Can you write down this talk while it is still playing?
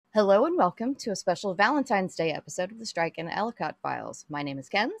Hello and welcome to a special Valentine's Day episode of the Strike and Ellicott Files. My name is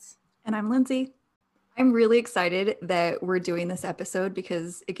Kenz. And I'm Lindsay. I'm really excited that we're doing this episode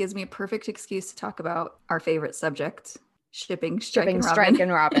because it gives me a perfect excuse to talk about our favorite subject, shipping Strike and Robin. Strike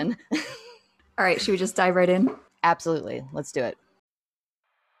and Robin. All right, should we just dive right in? Absolutely. Let's do it.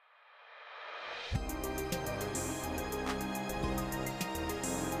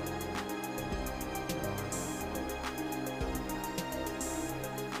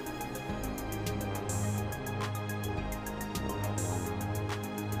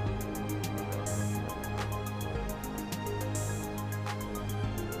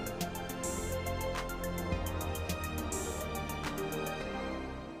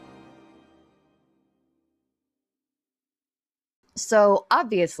 So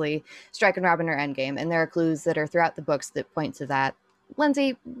obviously, Strike and Robin are endgame, and there are clues that are throughout the books that point to that.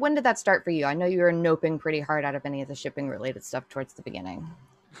 Lindsay, when did that start for you? I know you were noping pretty hard out of any of the shipping related stuff towards the beginning.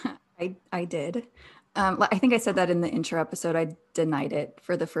 I did. I think I said that in the intro episode. I denied it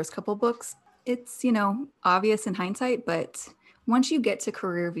for the first couple books. It's, obvious in hindsight, but once you get to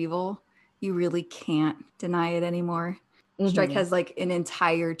Career of Evil, you really can't deny it anymore. Strike has like an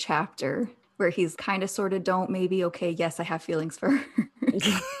entire chapter where he's kind of sort of don't maybe okay, yes, I have feelings for her.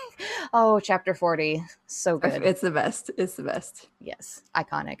 Oh, chapter 40. So good. It's the best. It's the best. Yes.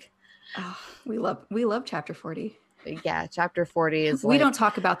 Iconic. Oh, we love chapter 40. Yeah, chapter 40 is we don't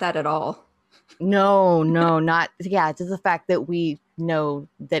talk about that at all. No, not it's the fact that we know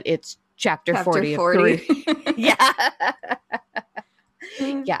that it's chapter 40. Yeah.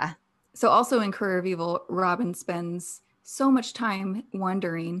 Yeah. So also in Career of Evil, Robin spends so much time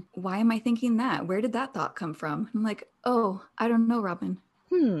wondering, why am I thinking that? Where did that thought come from? I'm like, oh, I don't know, Robin.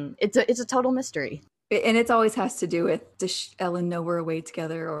 It's a total mystery. And it always has to do with, does Ellen know we're away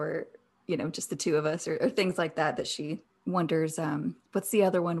together, or, just the two of us, or things like that she wonders. What's the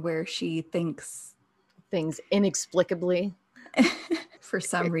other one where she thinks things inexplicably for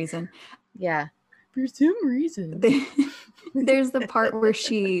some reason? Yeah. For some reason. There's the part where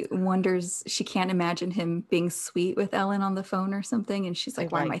she wonders, she can't imagine him being sweet with Ellen on the phone or something, and she's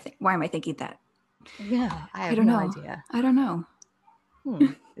like, why am I thinking that? Yeah, I don't know. Idea. I don't know.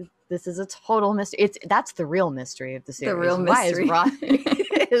 This is a total mystery. That's the real mystery of the series. The real mystery.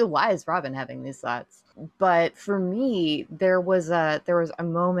 Why is Robin having these thoughts? But for me, there was a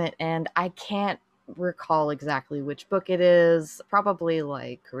moment, and I can't recall exactly which book it is. Probably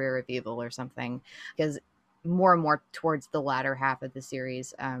like Career of Evil or something, because more and more towards the latter half of the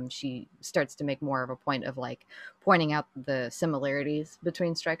series, she starts to make more of a point of like pointing out the similarities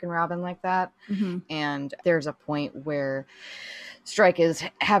between Strike and Robin like that. And there's a point where Strike is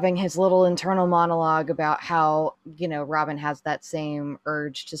having his little internal monologue about how, Robin has that same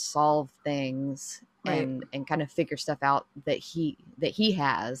urge to solve things, right, and kind of figure stuff out that he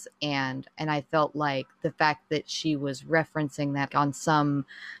has. And I felt like the fact that she was referencing that on some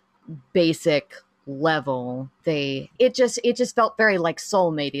basic level, it just felt very like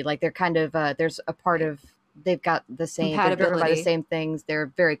soulmatey. Like they're kind of there's a part of they've got the same, they're driven by the same things, they're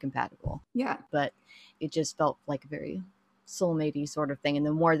very compatible. Yeah, but it just felt like a very soulmatey sort of thing. And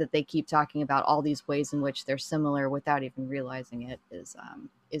the more that they keep talking about all these ways in which they're similar without even realizing it is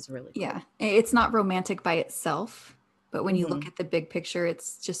really cool. Yeah, it's not romantic by itself, but when you look at the big picture,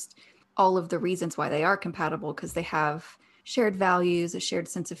 it's just all of the reasons why they are compatible, because they have shared values, a shared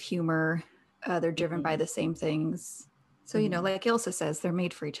sense of humor. They're driven by the same things. So, like Ilsa says, they're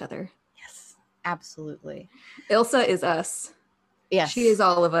made for each other. Yes, absolutely. Ilsa is us. Yes. She is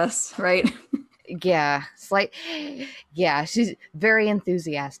all of us, right? Yeah. Yeah, she's very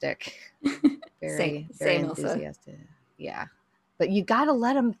enthusiastic. Very enthusiastic. Ilsa. Yeah. But you got to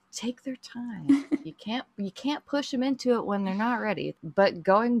let them take their time. You can't push them into it when they're not ready. But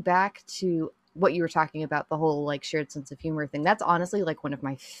going back to what you were talking about, the whole like shared sense of humor thing, that's honestly like one of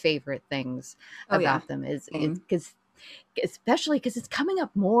my favorite things about them is because especially because it's coming up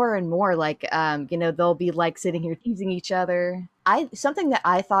more and more, like they'll be like sitting here teasing each other. Something that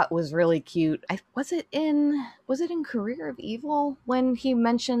I thought was really cute, was it in Career of Evil when he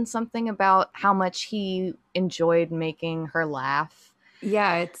mentioned something about how much he enjoyed making her laugh?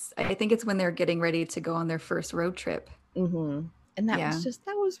 Yeah, I think it's when they're getting ready to go on their first road trip. And that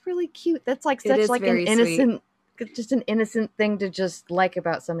was really cute. That's like such like an innocent, just an innocent thing to just like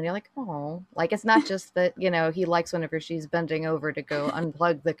about somebody. Like, oh, like it's not just that, he likes whenever she's bending over to go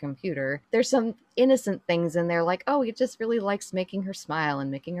unplug the computer. There's some innocent things in there, like, oh, he just really likes making her smile and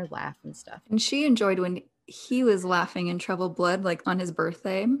making her laugh and stuff. And she enjoyed when he was laughing in Trouble Blood, like on his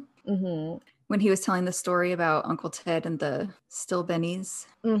birthday. when he was telling the story about Uncle Ted and the still bennies.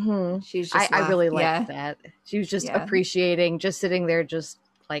 Mm-hmm. She's just I really liked that. She was just appreciating, just sitting there, just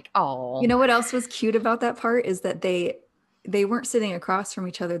Like, oh. You know what else was cute about that part is that they weren't sitting across from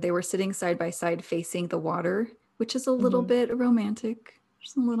each other. They were sitting side by side facing the water, which is a little Mhm. bit romantic.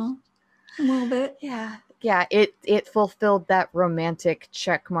 Just a little bit. Yeah. Yeah, it fulfilled that romantic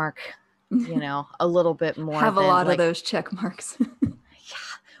check mark, you know, a little bit more Have a than lot of like, those check marks.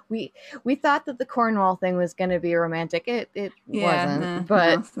 yeah, we thought that the Cornwall thing was going to be romantic. It Yeah, wasn't,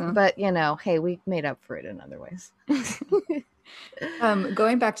 no, so. but you know, hey, we made up for it in other ways.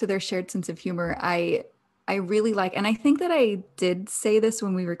 Going back to their shared sense of humor, I really like, and I think that I did say this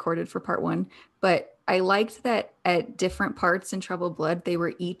when we recorded for part one, but I liked that at different parts in Troubled Blood, they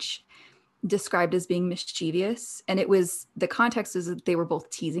were each described as being mischievous, and it was the context is that they were both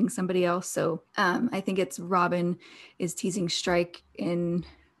teasing somebody else. So I think it's Robin is teasing Strike in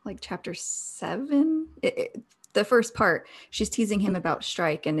like chapter 7. The first part, she's teasing him about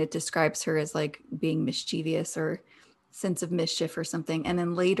Strike, and it describes her as like being mischievous or sense of mischief or something. And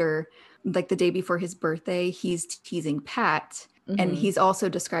then later, like the day before his birthday, he's teasing Pat, and Hmm. he's also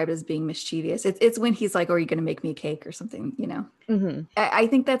described as being mischievous. It's when he's like, "Oh, are you going to make me a cake or something?" You know. Hmm. I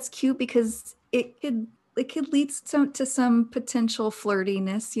think that's cute because it could lead to some potential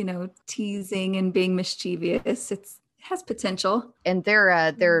flirtiness, you know, teasing and being mischievous. It has potential. And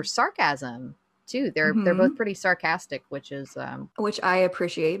their sarcasm too. They're both Hmm. pretty sarcastic, which is Which I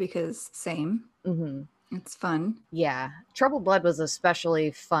appreciate because same. mhm. It's fun. Yeah, Troubled Blood was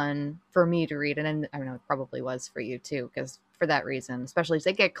especially fun for me to read, and I know it probably was for you too, because for that reason, especially as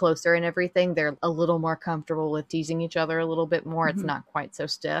they get closer and everything, they're a little more comfortable with teasing each other a little bit more. It's Hmm. not quite so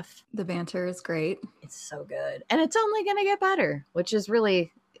stiff. The banter is great. It's so good, and it's only going to get better, which is really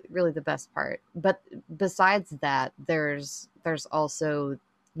the best part. But besides that, there's also,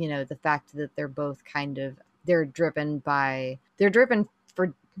 you know, the fact that they're both kind of they're driven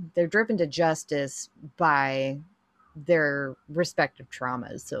for they're driven to justice by their respective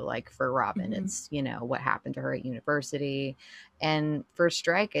traumas. So like for Robin, Hmm. it's, you know, what happened to her at university. And for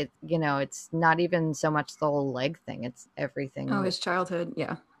Strike, it, you know, it's not even so much the whole leg thing. It's everything Oh, with his childhood.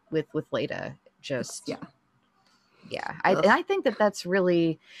 Yeah. Leda. It's Just yeah. yeah. Ugh. And I think that that's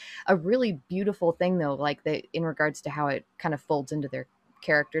really a really beautiful thing though, like the in regards to how it kind of folds into their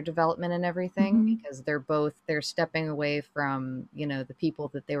character development and everything, Hmm. because they're stepping away from, you know, the people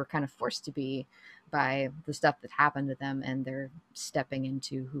that they were kind of forced to be by the stuff that happened to them, and they're stepping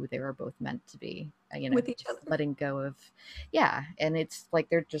into who they were both meant to be, you know, With each other. letting go of, yeah. And it's like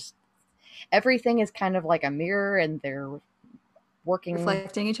they're just everything is kind of like a mirror, and they're working.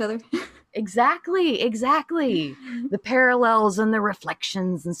 Reflecting each other. Exactly. The parallels and the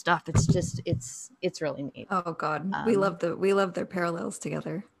reflections and stuff. It's just it's really neat. Oh God, Um, we love their parallels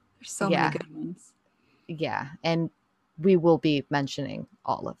together. There's so many yeah, good ones. yeah, and we will be mentioning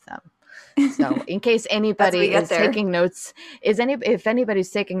all of them. So, in case As we anybody get is there. taking notes, if anybody's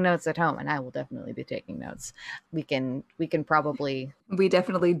taking notes at home, and I will definitely be taking notes, we can probably, We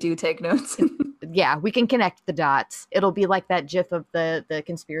definitely do take notes. yeah, we can connect the dots. It'll be like that gif of the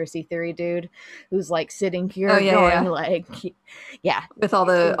conspiracy theory dude who's like sitting Oh here yeah, yeah, going yeah. like, yeah, With it's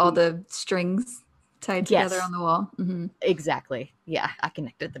gonna all be, the strings tied together on yes, the wall. Hmm. exactly. Yeah, I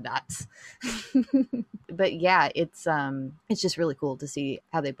connected the dots. But yeah, it's just really cool to see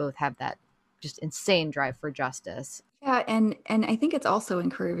how they both have that just insane drive for justice. Yeah, and I think it's also in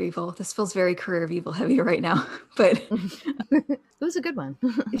Career of Evil. This feels very Career of Evil heavy right now, but It was a good one.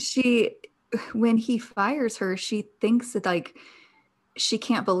 she when he fires her, she thinks that like she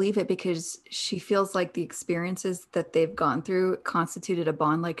can't believe it because she feels like the experiences that they've gone through constituted a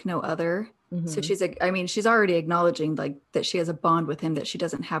bond like no other. So Hmm. she's like, I mean, she's already acknowledging like that she has a bond with him that she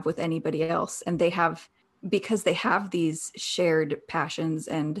doesn't have with anybody else. And they have, because they have these shared passions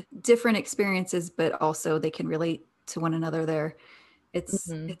and different experiences, but also they can relate to one another there.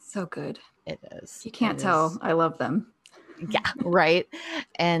 Hmm. It's so good. It is. If you It can't tell, is. I love them. Yeah, right.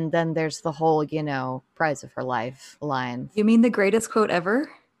 And then there's the whole, you know, prize of her life line, You mean the greatest quote ever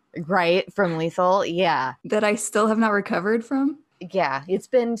right? From Lethal. Yeah. that I still have not recovered from? Yeah. It's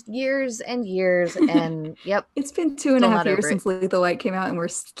been years and years, and yep, It's been two and a still half not years over it. since Lethal Light came out, and we're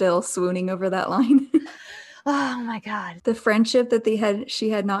still swooning over that line. Oh my God. The friendship that she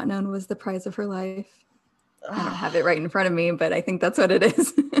had not known was the prize of her life. I don't have it right in front of me, but I think that's what it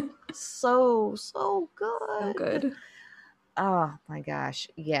is. So So good. good. Oh my gosh.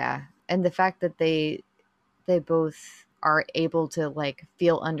 Yeah. And the fact that they both are able to like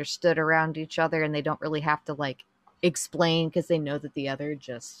feel understood around each other, and they don't really have to like explain because they know that the other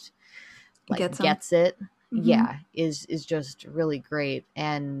just like Get some. gets it. Hmm. Yeah, is just really great.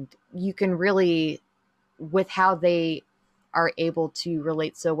 And you can really, with how they are able to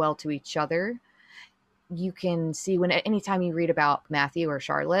relate so well to each other, you can see when anytime you read about Matthew or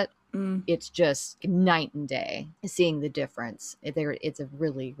Charlotte, it's just night and day seeing the difference. It's a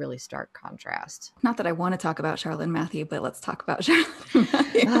really, really stark contrast. Not that I want to talk about Charlotte and Matthew, but let's talk about Charlotte and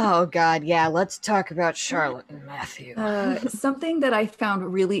Matthew. Oh, God. Yeah. Let's talk about Charlotte and Matthew. Something that I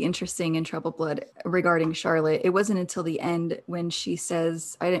found really interesting in Trouble Blood regarding Charlotte, it wasn't until the end when she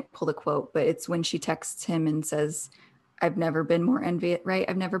says, I didn't pull the quote, but it's when she texts him and says, I've never been more envious, right?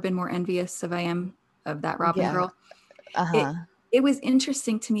 I've never been more envious of I am of that Robin girl. It was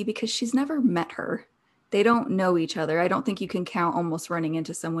interesting to me because she's never met her. They don't know each other. I don't think you can count almost running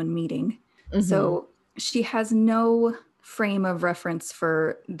into someone meeting. So she has no frame of reference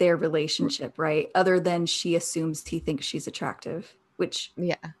for their relationship, right? Other than she assumes he thinks she's attractive, which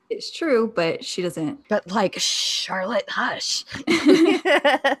is true, but she doesn't. But like, Charlotte, hush.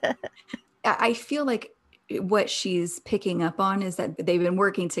 I feel like what she's picking up on is that they've been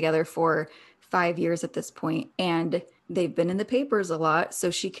working together for 5 years at this point, and they've been in the papers a lot.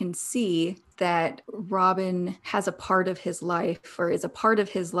 So she can see that Robin has a part of his life, or is a part of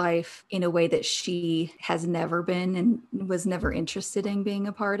his life in a way that she has never been and was never interested in being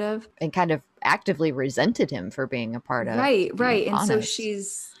a part of. And kind of actively resented him for being a part of. Right. And so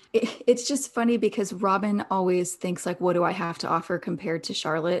it's just funny because Robin always thinks like, what do I have to offer compared to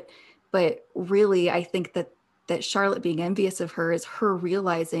Charlotte? But really, I think that Charlotte being envious of her is her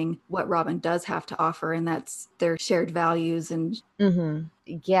realizing what Robin does have to offer, and that's their shared values. And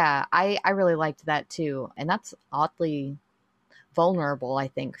yeah, I really liked that too, and that's oddly vulnerable, I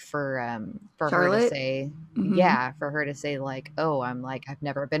think, for Charlotte? Her to say, for her to say like, oh, I've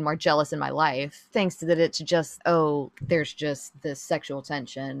never been more jealous in my life. Thanks to that, it's just, oh, there's just this sexual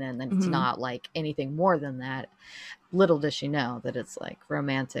tension, and then it's not like anything more than that. Little does she know that it's like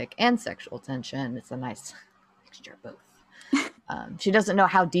romantic and sexual tension. It's a nice mixture of both. She doesn't know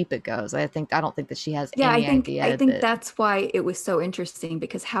how deep it goes. I don't think that she has any idea. I think that's why it was so interesting,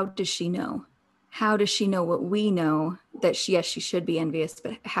 because how does she know? How does she know what we know, that she should be envious,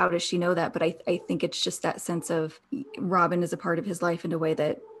 but how does she know that? But I think it's just that sense of Robin is a part of his life in a way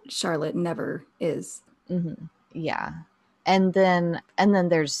that Charlotte never is. Yeah. And then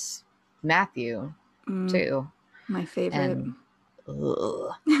there's Matthew too. My favorite.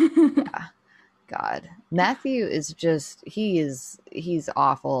 Yeah. God. Matthew is just, he's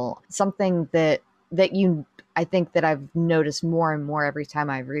awful. Something that I think that I've noticed more and more every time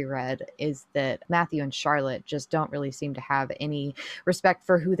I've reread is that Matthew and Charlotte just don't really seem to have any respect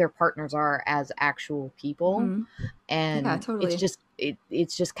for who their partners are as actual people. And totally.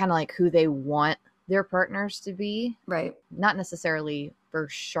 It's just kind of like who they want their partners to be. Right. Not necessarily for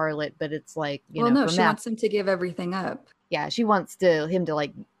Charlotte, but it's like, she wants him to give everything up. Yeah, she wants him to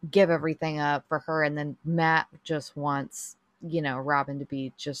like give everything up for her, and then Matt just wants, Robin to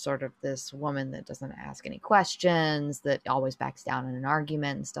be just sort of this woman that doesn't ask any questions, that always backs down in an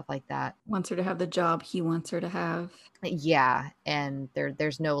argument and stuff like that. Wants her to have the job he wants her to have. Yeah, and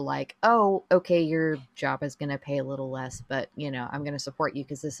there's no like, oh, okay, your job is going to pay a little less, but, I'm going to support you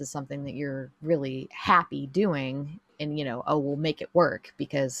because this is something that you're really happy doing. And, we'll make it work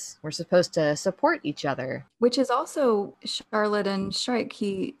because we're supposed to support each other. Which is also Charlotte and Shrike.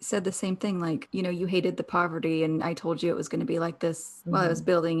 He said the same thing. Like, you hated the poverty, and I told you it was going to be like this while I was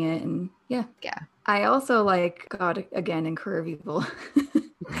building it. And yeah. I also like, God, again, in Career of Evil.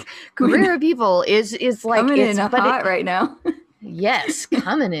 Career of Evil is like coming in hot right now. Yes,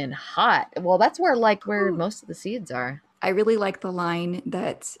 coming in hot. Well, that's where most of the seeds are. I really like the line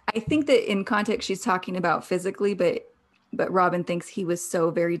that I think that in context she's talking about physically, but Robin thinks he was so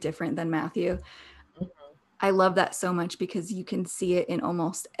very different than Matthew. I love that so much because you can see it in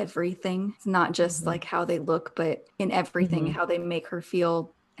almost everything. It's not just like how they look, but in everything, how they make her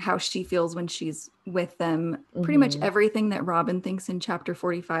feel, how she feels when she's with them. Pretty much everything that Robin thinks in chapter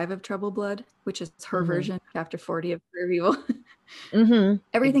 45 of Trouble Blood, which is her version, chapter 40 of Career of Evil.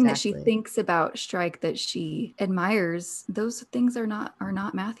 Everything that she thinks about Strike that she admires, those things are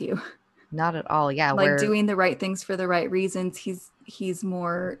not Matthew. Not at all. Yeah. Like doing the right things for the right reasons. He's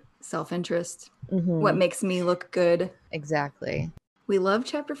more self-interest. What makes me look good. Exactly. We love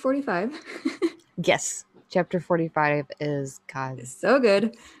chapter 45. Yes. Chapter 45 is, God, it's so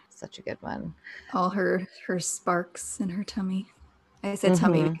good. Such a good one. All her sparks in her tummy. I said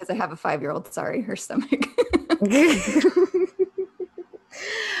tummy because I have a 5-year-old. Sorry, her stomach.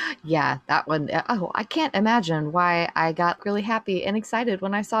 Yeah, that one. Oh, I can't imagine why I got really happy and excited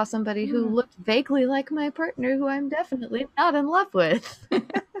when I saw somebody who looked vaguely like my partner, who I'm definitely not in love with.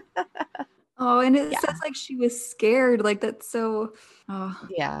 Oh, and it Yeah. says like she was scared. Like that's so, oh,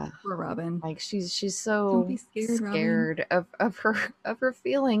 Yeah. poor Robin. Like she's Don't be so scared, Robin. scared of her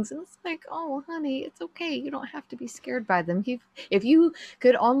feelings, and it's like, oh honey, it's okay, you don't have to be scared by them. If you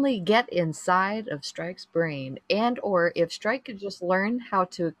could only get inside of Strike's brain, and or if Strike could just learn how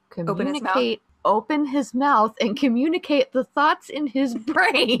to Open his mouth. communicate, open his mouth and communicate the thoughts in his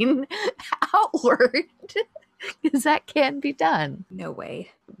brain outward, because that can be done. No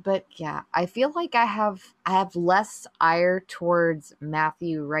way. But yeah, I feel like I have less ire towards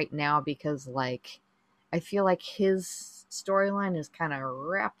Matthew right now because like I feel like his storyline is kind of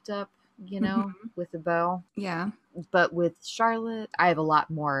wrapped up, Hmm. with a bow. Yeah. But with Charlotte, I have a lot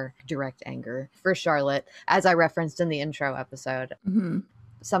more direct anger for Charlotte, as I referenced in the intro episode. Hmm.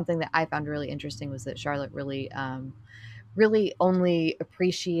 Something that I found really interesting was that Charlotte really only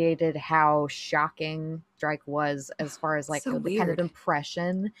appreciated how shocking Strike was as far as like So the kind of weird.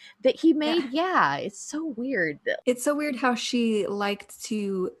 impression that he Yeah. made. Yeah, it's so weird. It's so weird how she liked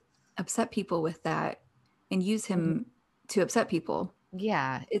to upset people with that and use Mhm. him to upset people.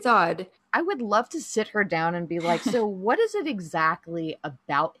 Yeah, It's odd. I would love to sit her down and be like, so what is it exactly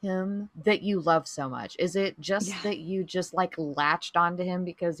about him that you love so much? Is it Yeah. just that you just like latched onto him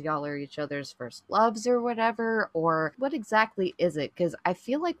because y'all are each other's first loves or whatever? Or what exactly is it? Because I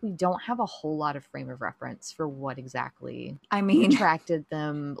feel like we don't have a whole lot of frame of reference for what exactly I mean, attracted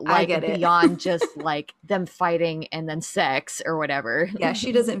them, I like get it. beyond just like them fighting and then sex or whatever. Yeah,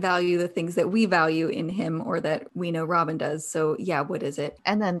 she doesn't value the things that we value in him or that we know Robin does. So, yeah, what is it?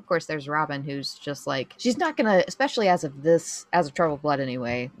 And then, of course, there's Robin, who's just like, she's not gonna, especially as of Troubled Blood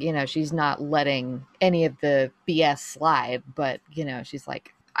anyway, she's not letting any of the BS slide, but, she's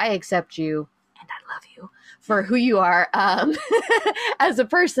like, I accept you and I love you for who you are. As a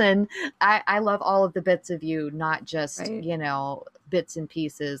person, I love all of the bits of you, not just, Right. bits and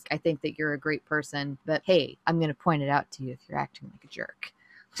pieces. I think that you're a great person, but hey, I'm going to point it out to you if you're acting like a jerk.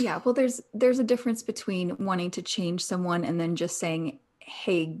 Yeah, well, there's a difference between wanting to change someone and then just saying,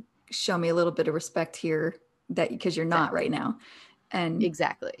 "Hey, show me a little bit of respect here," that because you're not right Exactly. now. And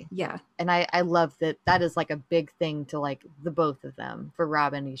Exactly. yeah, And I love that is like a big thing to like the both of them. For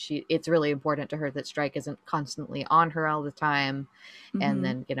Robin, it's really important to her that Strike isn't constantly on her all the time. And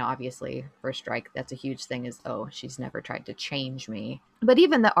hmm, then, obviously for Strike, that's a huge thing is, oh, she's never tried to change me. But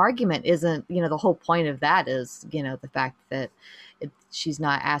even the argument isn't, the whole point of that is, the fact that she's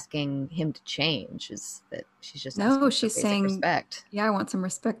not asking him to change, is that she's just no, asking for she's basic saying, respect. "Yeah, I want some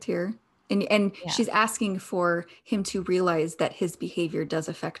respect here," and Yeah. she's asking for him to realize that his behavior does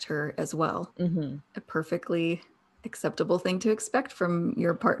affect her as well. Mm-hmm. A perfectly acceptable thing to expect from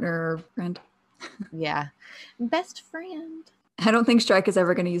your partner or friend. Yeah. Best friend. I don't think Strike is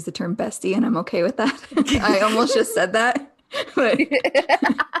ever going to use the term bestie, and I'm okay with that. I almost just said that, but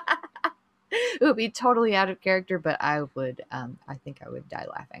It would be totally out of character, but I think I would die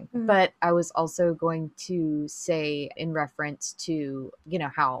laughing. mm, But I was also going to say, in reference to,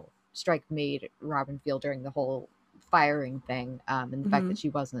 how Strike made Robin feel during the whole firing thing, and the fact mhm. that she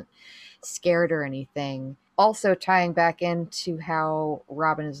wasn't scared or anything. Also tying back into how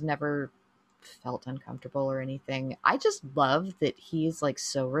Robin has never felt uncomfortable or anything. I just love that he's like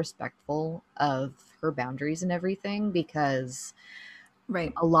so respectful of her boundaries and everything, because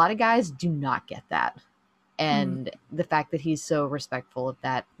Right. a lot of guys do not get that. Mm. And the fact that he's so respectful of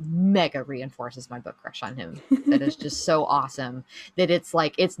that mega reinforces my book crush on him. That is just so awesome that it's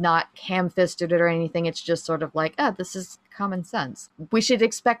like, it's not ham fisted or anything. It's just sort of like, oh, this is common sense. We should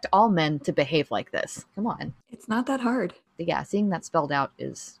expect all men to behave like this. Come on. It's not that hard. But yeah, seeing that spelled out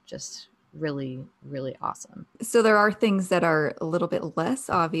is just really, really awesome. So there are things that are a little bit less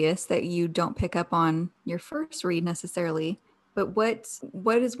obvious that you don't pick up on your first read necessarily. But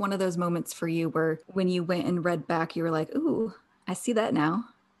what is one of those moments for you where when you went and read back, you were like, "Ooh, I see that now."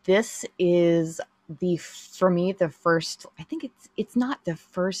 This is for me the first, I think it's not the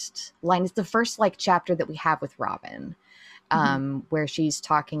first line, it's the first like chapter that we have with Robin, Hmm. where she's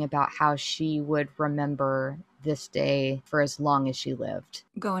talking about how she would remember this day for as long as she lived.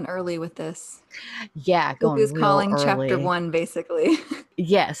 Going early with this. Yeah, going Cuckoo's real calling chapter early. 1, basically.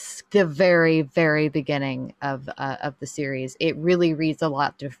 Yes, the very, very beginning of the series. It really reads a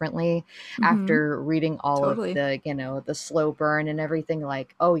lot differently Hmm. after reading all of Totally. the slow burn and everything.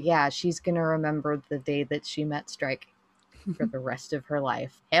 Like, oh yeah, she's gonna remember the day that she met Strike for the rest of her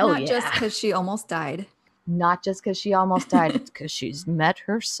life. Hell Not just yeah! because she almost died. Not just because she almost died; it's because she's met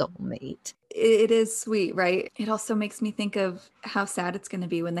her soulmate. It is sweet, right? It also makes me think of how sad it's going to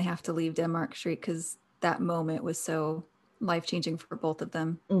be when they have to leave Denmark Street because that moment was so life changing for both of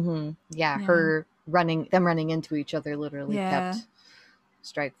them. Mm-hmm. Yeah, Yeah. them running into each other literally Yeah. kept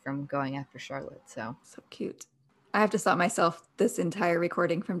Strike from going after Charlotte. So cute. I have to stop myself this entire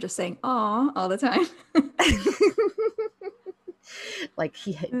recording from just saying "aw" all the time. like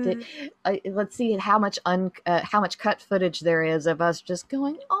he did. Let's see how much cut footage there is of us just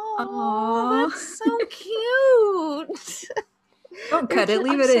going, "Oh, that's so cute." Don't cut it,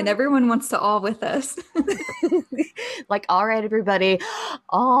 leave it in. Everyone wants to awe with us. Like, all right, everybody.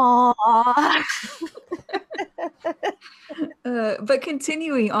 Aw. But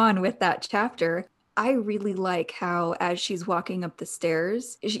continuing on with that chapter, I really like how as she's walking up the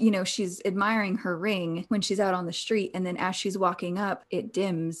stairs, she's admiring her ring when she's out on the street. And then as she's walking up, it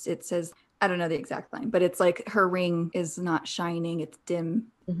dims. It says, I don't know the exact line, but it's like her ring is not shining, it's dim.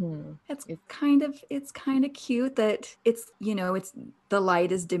 Mm-hmm. It's kind of cute that it's the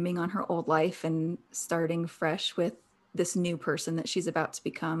light is dimming on her old life and starting fresh with this new person that she's about to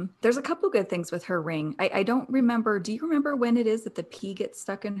become. There's a couple good things with her ring. I don't remember. Do you remember when it is that the P gets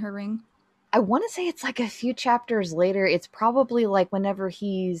stuck in her ring? I want to say it's like a few chapters later. It's probably like whenever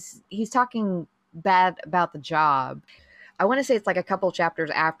he's talking bad about the job. I want to say it's like a couple chapters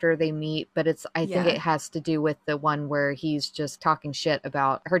after they meet, but I think it has to do with the one where he's just talking shit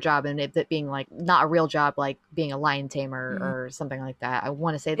about her job and it being like not a real job, like being a lion tamer or something like that. I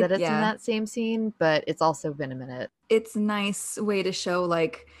want to say that it's in that same scene, but it's also been a minute. It's a nice way to show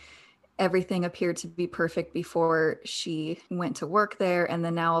like everything appeared to be perfect before she went to work there, and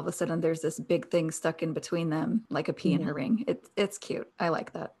then now all of a sudden there's this big thing stuck in between them, like a P in her ring. It's cute. I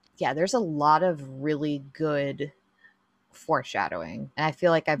like that. Yeah, there's a lot of really good foreshadowing, and I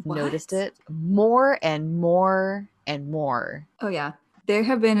feel like I've noticed it more and more and more. Oh yeah, there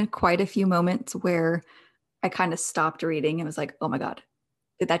have been quite a few moments where I kind of stopped reading and was like, oh my god,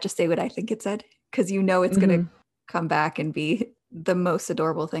 did that just say what I think it said? Because it's gonna come back and be the most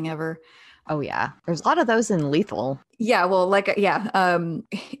adorable thing ever. Oh yeah, there's a lot of those in Lethal. Yeah, well,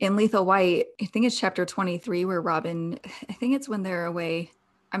 in Lethal White, I think it's chapter 23 where Robin, I think it's when they're away.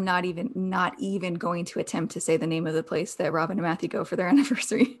 I'm not even going to attempt to say the name of the place that Robin and Matthew go for their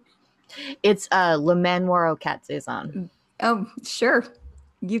anniversary. It's Le Manoir aux Quatre Saisons. Oh, sure.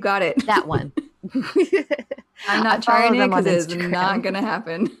 You got it. That one. I'm not trying it because it's not going to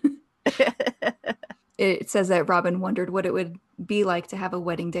happen. It says that Robin wondered what it would be like to have a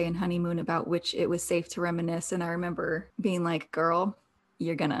wedding day and honeymoon about which it was safe to reminisce. And I remember being like, girl,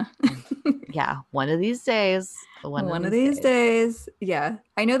 you're gonna. Yeah, one of these days. One of these days. Yeah.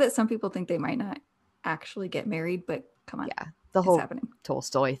 I know that some people think they might not actually get married, but come on. Yeah. The whole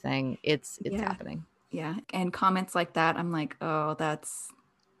Tolstoy thing. It's happening. Yeah. And comments like that, I'm like, oh, that's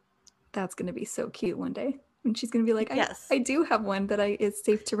going to be so cute one day. And she's going to be like, yes. I do have one that it's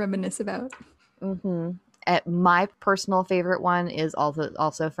safe to reminisce about. Mm-hmm. My personal favorite one is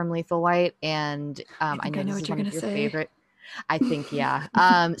also from Lethal White. And I know this is one of your favorite. I think, yeah.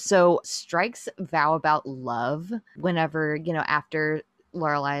 So Strike's vow about love, whenever, after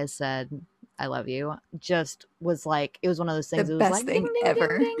Lorelai has said, I love you, just was like, it was one of those things. The it was best like, thing ding, ding,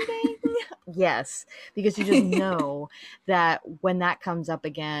 ever. Ding, ding, ding. Yes, because you just know that when that comes up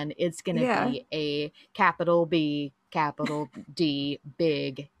again, it's going to be a capital B, capital D,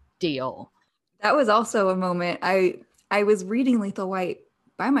 big deal. That was also a moment. I was reading Lethal White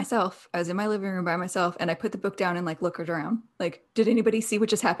by myself. I was in my living room by myself, and I put the book down and looked around. Like, did anybody see what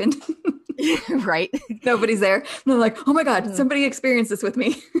just happened? Right. Nobody's there. And I'm like, oh my god, somebody experienced this with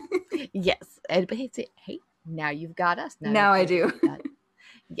me. Yes. Everybody say, hey, now you've got us. Now I do.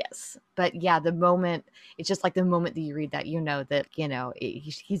 Yes. But yeah, the moment, it's just like the moment that you read that, that,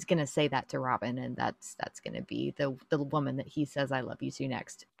 he's going to say that to Robin, and that's going to be the woman that he says, I love you to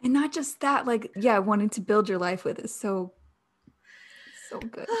next. And not just that, wanting to build your life with is so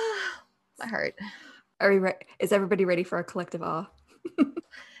good. My heart. Are we ready? Is everybody ready for our collective awe?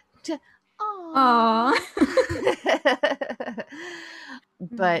 Aww.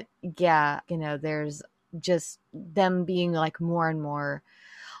 But yeah, there's just them being like more and more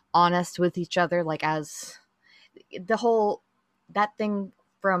honest with each other, like as the whole that thing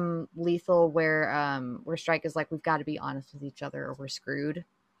from Lethal where Strike is like, we've got to be honest with each other or we're screwed.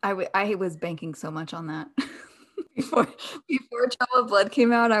 I was banking so much on that. Before Trail of Blood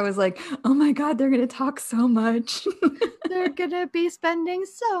came out, I was like, oh my god, they're gonna talk so much. They're gonna be spending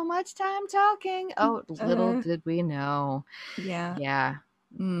so much time talking. Oh, little did we know. Yeah.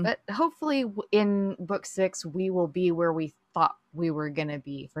 But hopefully in book 6 we will be where we thought we were gonna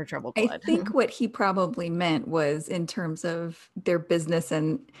be for Troubled Blood. I think what he probably meant was in terms of their business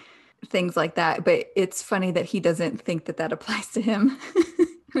and things like that, but it's funny that he doesn't think that applies to him.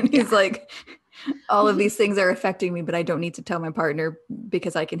 He's like, all of these things are affecting me, but I don't need to tell my partner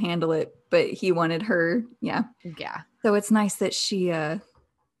because I can handle it. But he wanted her. Yeah. So it's nice that she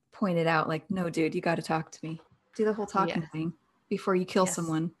pointed out, like, no, dude, you got to talk to me. Do the whole talking Yes. thing before you kill Yes.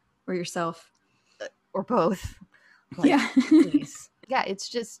 someone or yourself. Or both. Like, Yeah. please. Yeah, it's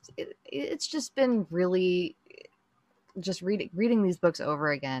just been really, just reading these books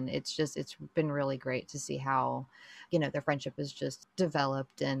over again. It's been really great to see how, their friendship has just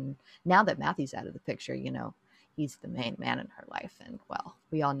developed. And now that Matthew's out of the picture, he's the main man in her life. And well,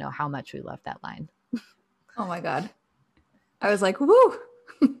 we all know how much we love that line. Oh my God. I was like, woo,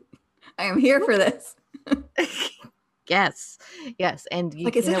 I am here for this. Yes. And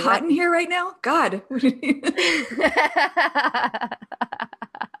like, is it hot in here right now? God.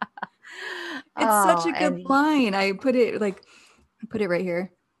 It's such a good line. I put it right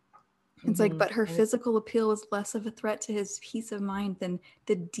here. It's like, but her physical appeal was less of a threat to his peace of mind than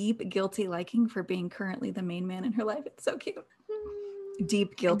the deep guilty liking for being currently the main man in her life. It's so cute.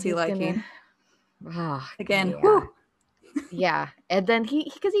 Deep guilty liking. Again, yeah. woo. Yeah. And then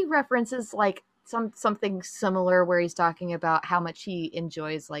because he references like something similar where he's talking about how much he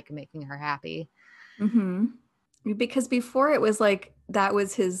enjoys like making her happy. Because before it was like that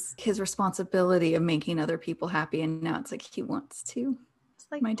was his responsibility of making other people happy, and now it's like he wants to. It's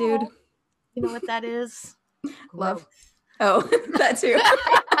like, my dude. You know what that is? Love. Oh, that too.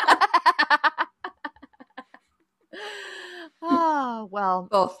 Oh, well.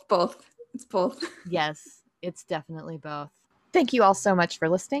 Both. It's both. Yes, it's definitely both. Thank you all so much for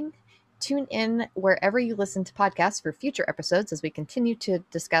listening. Tune in wherever you listen to podcasts for future episodes as we continue to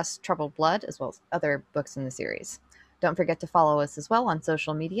discuss Troubled Blood as well as other books in the series. Don't forget to follow us as well on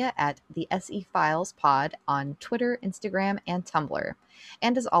social media at the SE Files Pod on Twitter, Instagram, and Tumblr.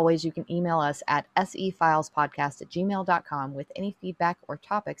 And as always, you can email us at sefilespodcast@gmail.com with any feedback or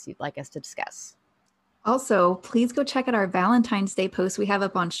topics you'd like us to discuss. Also, please go check out our Valentine's Day post we have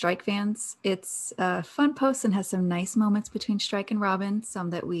up on Strike Fans. It's a fun post and has some nice moments between Strike and Robin, some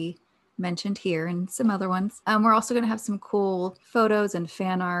that we mentioned here and some other ones. We're also going to have some cool photos and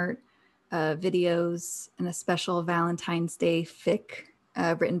fan art, videos, and a special Valentine's Day fic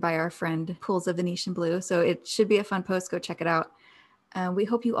written by our friend Pools of Venetian Blue. So it should be a fun post. Go check it out. We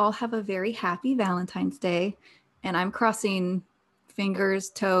hope you all have a very happy Valentine's Day. And I'm crossing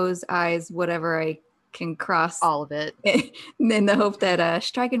fingers, toes, eyes, whatever I can cross. All of it. In the hope that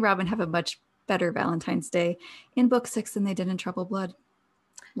Strike and Robin have a much better Valentine's Day in book 6 than they did in Troubled Blood.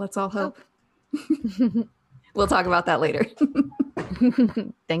 Let's all hope. We'll talk about that later.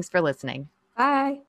 Thanks for listening. Bye.